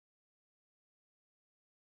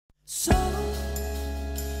So, I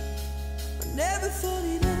never thought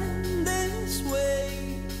it'd end this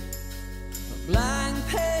way. A blank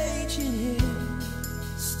page in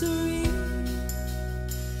history.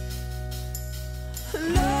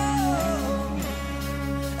 Love,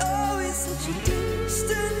 oh, it's such a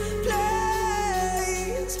distant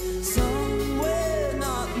place, somewhere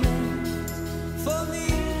not meant for me,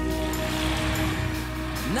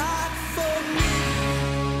 not for me.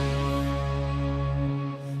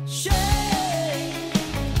 Shame,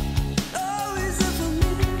 oh, is a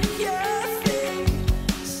familiar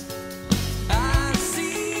face. I've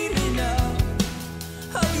seen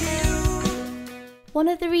enough of you. One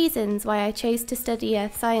of the reasons why I chose to study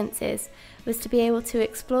earth sciences was to be able to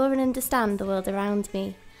explore and understand the world around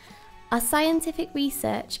me. Our scientific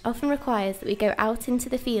research often requires that we go out into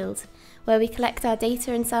the field, where we collect our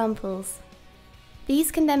data and samples.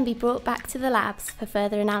 These can then be brought back to the labs for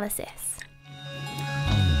further analysis.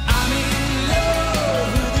 I'm in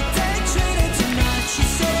love with the day traded tonight. She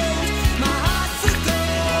sold my heart for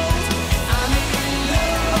gold. I'm in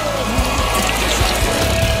love with the day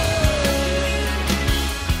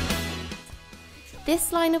traded.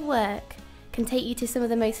 This line of work can take you to some of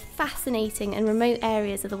the most fascinating and remote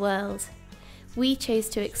areas of the world. We chose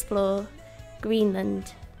to explore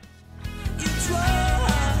Greenland. You try,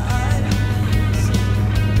 and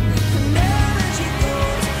never she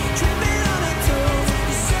goes, tripping on her toes.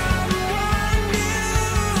 You're someone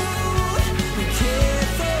new. You care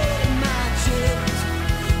for the matches,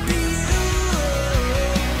 be you.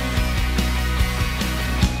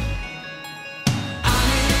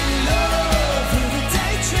 I'm in love with the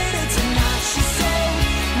day traded tonight. She sold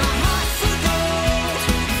my heart for gold.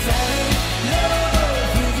 Fell in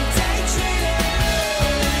love with the day traded.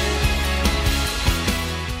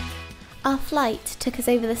 Our flight took us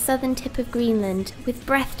over the southern tip of Greenland with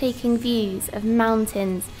breathtaking views of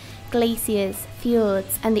mountains, glaciers,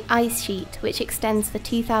 fjords and the ice sheet which extends for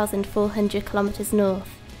 2,400 kilometres north.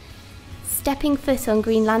 Stepping foot on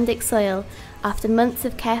Greenlandic soil after months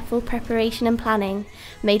of careful preparation and planning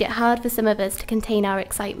made it hard for some of us to contain our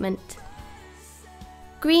excitement.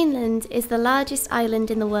 Greenland is the largest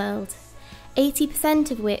island in the world,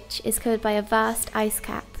 80% of which is covered by a vast ice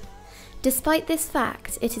cap. Despite this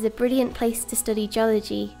fact, it is a brilliant place to study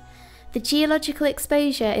geology. The geological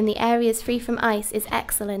exposure in the areas free from ice is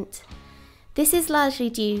excellent. This is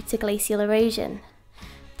largely due to glacial erosion.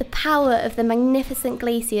 The power of the magnificent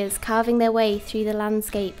glaciers carving their way through the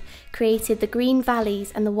landscape created the green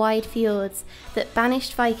valleys and the wide fjords that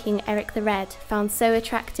banished Viking Eric the Red found so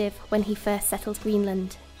attractive when he first settled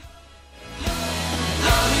Greenland.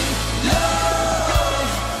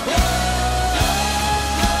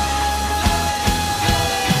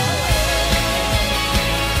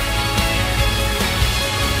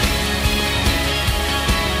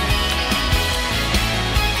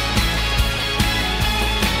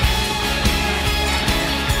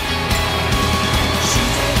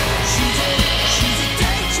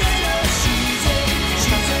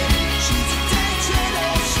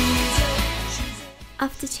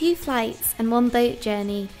 After 2 flights and 1 boat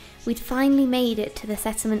journey, we'd finally made it to the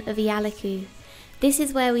settlement of Igaliku. This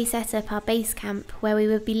is where we set up our base camp, where we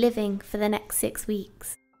would be living for the next 6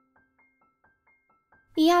 weeks.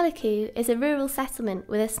 Igaliku is a rural settlement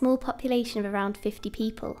with a small population of around 50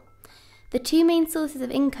 people. The 2 main sources of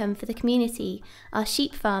income for the community are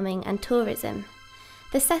sheep farming and tourism.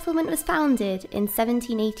 The settlement was founded in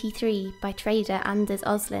 1783 by trader Anders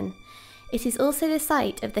Oslin. It is also the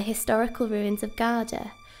site of the historical ruins of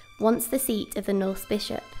Garda, once the seat of the Norse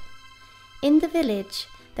bishop. In the village,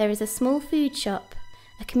 there is a small food shop,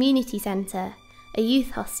 a community centre, a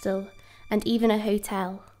youth hostel, and even a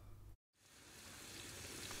hotel.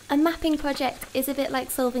 A mapping project is a bit like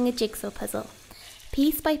solving a jigsaw puzzle.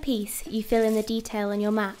 Piece by piece, you fill in the detail on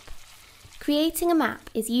your map. Creating a map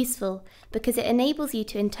is useful because it enables you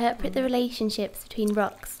to interpret the relationships between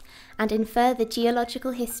rocks and infer the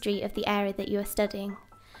geological history of the area that you are studying.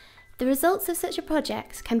 The results of such a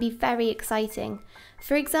project can be very exciting.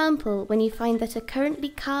 For example, when you find that a currently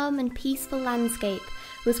calm and peaceful landscape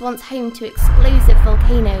was once home to explosive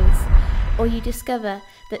volcanoes, or you discover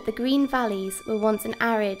that the green valleys were once an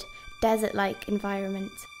arid, desert-like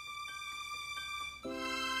environment.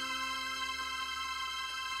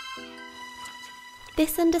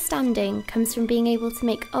 This understanding comes from being able to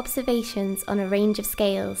make observations on a range of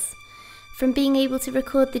scales, from being able to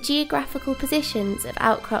record the geographical positions of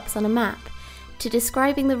outcrops on a map, to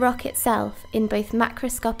describing the rock itself in both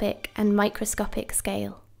macroscopic and microscopic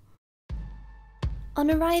scale. On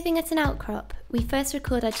arriving at an outcrop, we first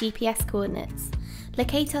record our GPS coordinates,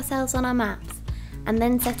 locate ourselves on our maps, and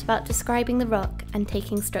then set about describing the rock and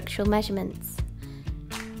taking structural measurements.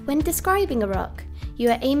 When describing a rock, you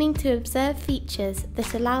are aiming to observe features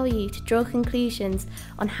that allow you to draw conclusions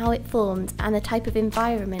on how it formed and the type of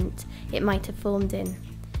environment it might have formed in.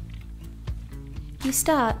 You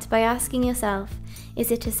start by asking yourself,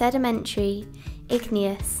 is it a sedimentary,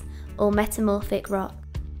 igneous, or metamorphic rock?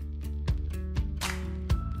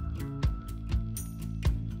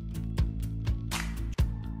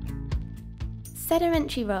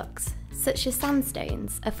 Sedimentary rocks, such as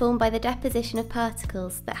sandstones, are formed by the deposition of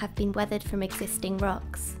particles that have been weathered from existing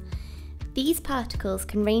rocks. These particles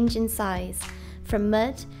can range in size, from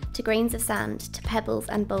mud to grains of sand to pebbles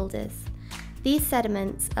and boulders. These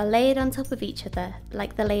sediments are layered on top of each other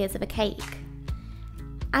like the layers of a cake.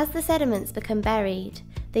 As the sediments become buried,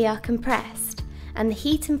 they are compressed, and the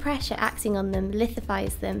heat and pressure acting on them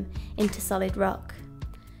lithifies them into solid rock.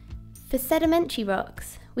 For sedimentary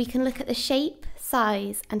rocks, we can look at the shape,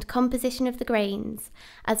 size and composition of the grains,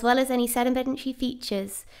 as well as any sedimentary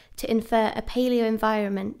features, to infer a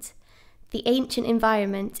paleoenvironment, the ancient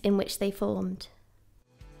environment in which they formed.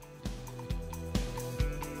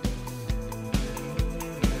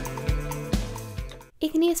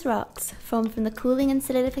 Igneous rocks form from the cooling and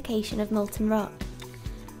solidification of molten rock.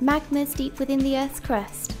 Magmas deep within the Earth's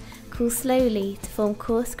crust cool slowly to form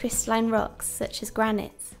coarse crystalline rocks such as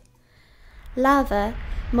granite. Lava,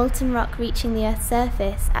 molten rock reaching the Earth's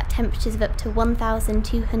surface at temperatures of up to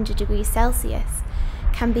 1,200 degrees Celsius,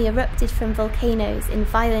 can be erupted from volcanoes in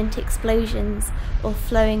violent explosions or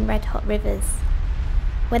flowing red-hot rivers.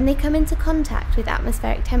 When they come into contact with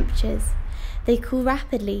atmospheric temperatures, they cool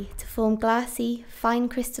rapidly to form glassy, fine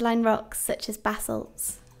crystalline rocks such as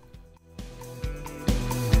basalts.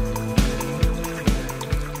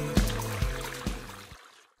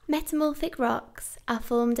 Metamorphic rocks are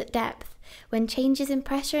formed at depth when changes in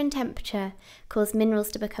pressure and temperature cause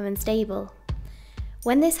minerals to become unstable.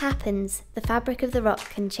 When this happens, the fabric of the rock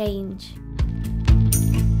can change.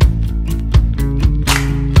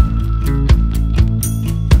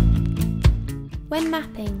 When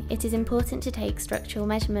mapping, it is important to take structural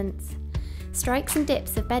measurements. Strikes and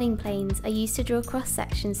dips of bedding planes are used to draw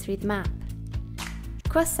cross-sections through the map.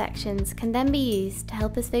 Cross-sections can then be used to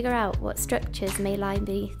help us figure out what structures may lie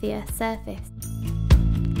beneath the Earth's surface.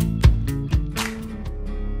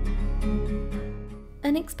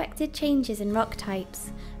 Unexpected changes in rock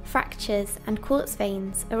types, fractures and quartz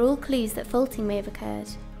veins are all clues that faulting may have occurred.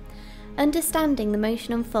 Understanding the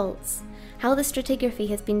motion on faults, how the stratigraphy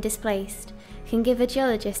has been displaced, can give a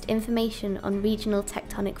geologist information on regional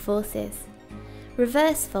tectonic forces.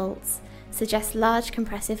 Reverse faults suggest large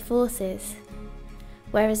compressive forces,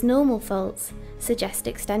 whereas normal faults suggest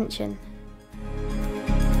extension.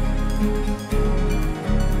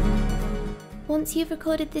 Once you've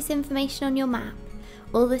recorded this information on your map,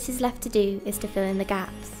 all that is left to do is to fill in the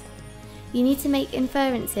gaps. You need to make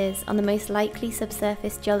inferences on the most likely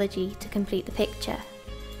subsurface geology to complete the picture.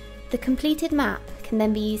 The completed map can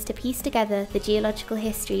then be used to piece together the geological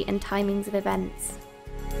history and timings of events.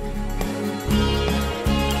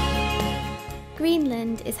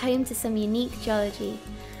 Greenland is home to some unique geology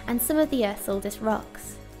and some of the Earth's oldest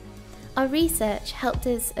rocks. Our research helped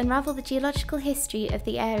us unravel the geological history of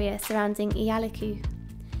the area surrounding Igaliku.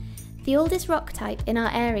 The oldest rock type in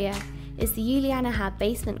our area is the Julianahab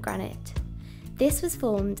basement granite. This was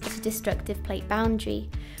formed at a destructive plate boundary,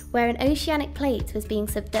 where an oceanic plate was being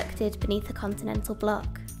subducted beneath a continental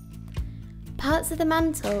block. Parts of the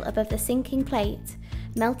mantle above the sinking plate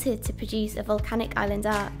melted to produce a volcanic island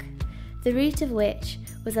arc, the root of which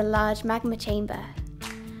was a large magma chamber.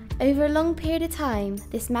 Over a long period of time,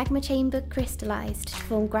 this magma chamber crystallized to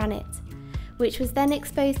form granite, which was then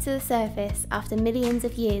exposed to the surface after millions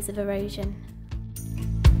of years of erosion.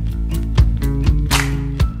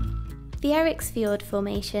 The Eriksfjord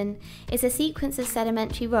Formation is a sequence of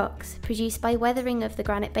sedimentary rocks produced by weathering of the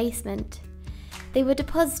granite basement. They were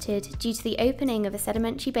deposited due to the opening of a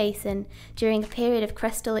sedimentary basin during a period of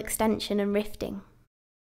crustal extension and rifting.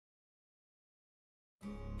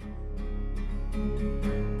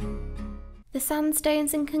 The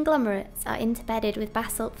sandstones and conglomerates are interbedded with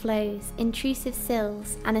basalt flows, intrusive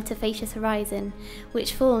sills and a tufaceous horizon,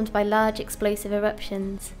 which formed by large explosive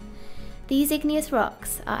eruptions. These igneous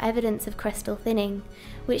rocks are evidence of crustal thinning,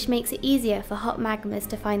 which makes it easier for hot magmas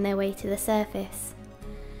to find their way to the surface.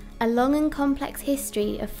 A long and complex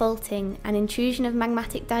history of faulting and intrusion of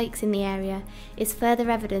magmatic dikes in the area is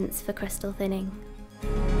further evidence for crustal thinning.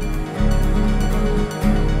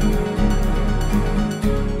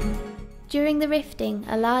 During the rifting,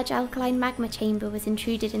 a large alkaline magma chamber was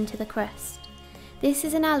intruded into the crust. This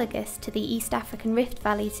is analogous to the East African Rift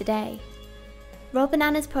Valley today. Rob and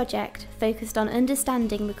Anna's project focused on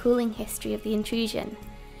understanding the cooling history of the intrusion.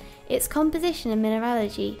 Its composition and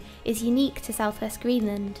mineralogy is unique to southwest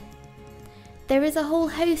Greenland. There is a whole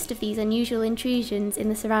host of these unusual intrusions in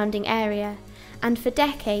the surrounding area, and for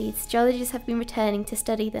decades geologists have been returning to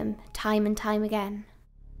study them time and time again.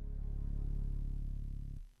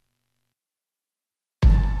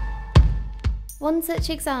 One such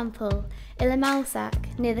example,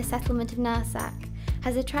 Ilamalsak, near the settlement of Narsak,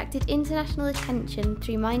 has attracted international attention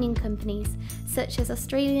through mining companies such as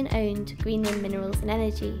Australian-owned Greenland Minerals and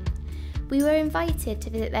Energy. We were invited to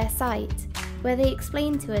visit their site, where they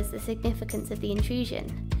explained to us the significance of the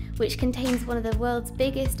intrusion, which contains one of the world's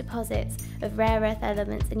biggest deposits of rare earth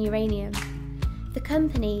elements and uranium. The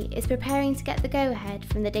company is preparing to get the go-ahead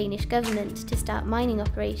from the Danish government to start mining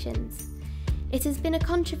operations. It has been a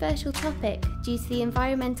controversial topic due to the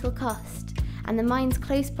environmental cost and the mine's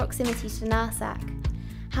close proximity to Narsak.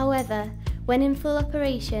 However, when in full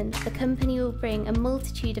operation, the company will bring a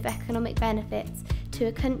multitude of economic benefits to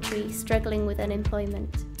a country struggling with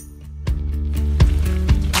unemployment.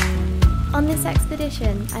 On this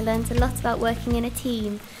expedition, I learned a lot about working in a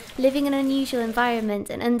team, living in an unusual environment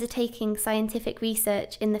and undertaking scientific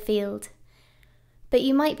research in the field. But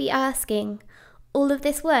you might be asking, all of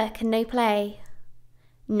this work and no play?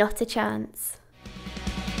 Not a chance.